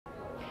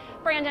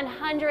Brandon,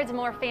 hundreds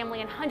more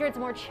family and hundreds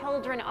more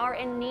children are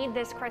in need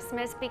this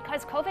Christmas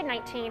because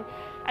COVID-19,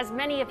 as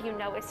many of you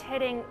know, is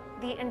hitting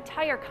the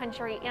entire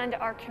country and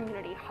our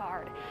community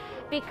hard.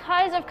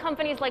 Because of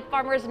companies like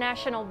Farmers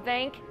National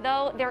Bank,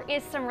 though, there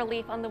is some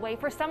relief on the way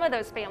for some of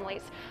those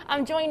families.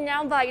 I'm joined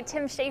now by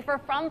Tim Shaffer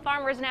from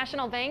Farmers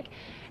National Bank.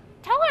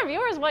 Tell our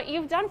viewers what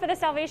you've done for the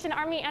Salvation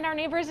Army and our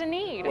neighbors in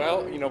need.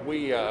 Well, you know,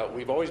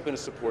 we've always been a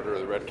supporter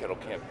of the Red Kettle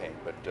campaign,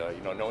 but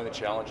you know, knowing the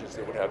challenges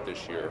they would have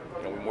this year,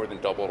 you know, we more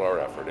than doubled our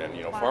effort. And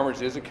you know,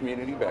 Farmers is a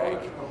community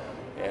bank,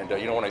 and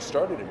you know, when I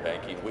started in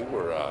banking, we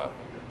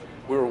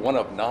were one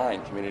of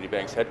 9 community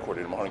banks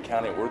headquartered in Mahoney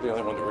County, and we're the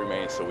only one that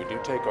remains. So we do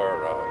take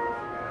our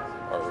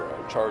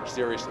charge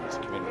seriously as a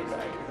community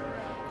bank.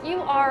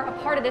 You are a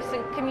part of this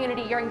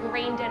community, you're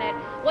ingrained in it.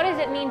 What does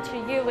it mean to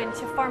you and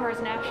to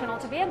Farmers National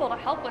to be able to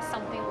help with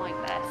something like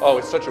this? Oh,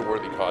 it's such a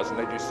worthy cause, and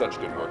they do such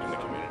good work in the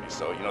community.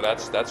 So, you know,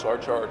 that's our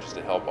charge, is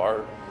to help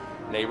our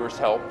neighbors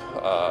help.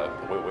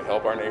 We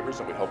help our neighbors,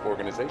 and we help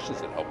organizations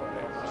that help our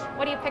neighbors.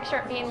 What do you picture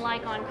it being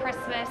like on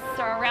Christmas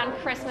or around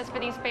Christmas for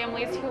these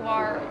families who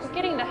are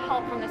getting the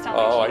help from the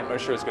Salvation? Oh, I'm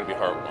sure it's going to be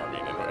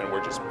heartwarming, and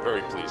we're just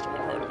very pleased to be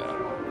part of that.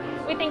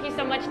 We thank you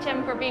so much,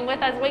 Tim, for being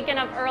with us, waking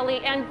up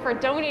early, and for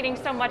donating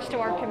so much to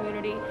our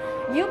community.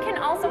 You can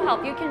also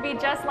help. You can be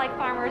just like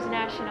Farmers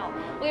National.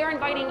 We are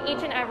inviting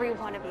each and every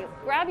one of you.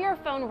 Grab your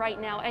phone right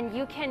now and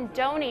you can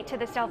donate to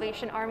the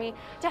Salvation Army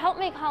to help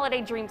make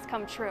holiday dreams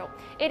come true.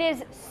 It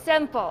is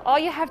simple. All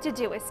you have to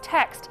do is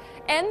text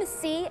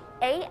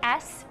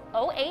MCASOH.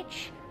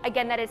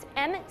 Again, that is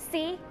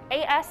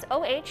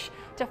MCASOH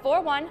to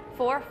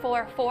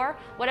 41444,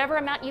 whatever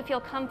amount you feel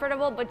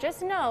comfortable, but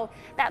just know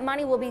that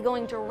money will be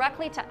going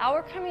directly to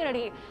our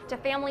community, to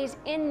families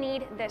in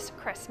need this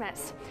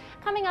Christmas.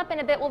 Coming up in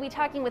a bit, we'll be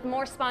talking with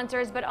more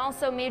sponsors, but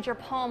also Major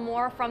Paul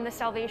Moore from the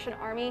Salvation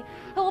Army,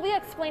 who will be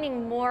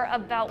explaining more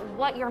about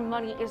what your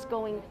money is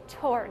going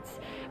towards.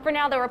 For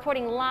now, they're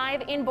reporting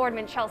live in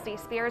Boardman, Chelsea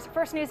Spears,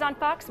 First News on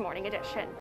Fox Morning Edition.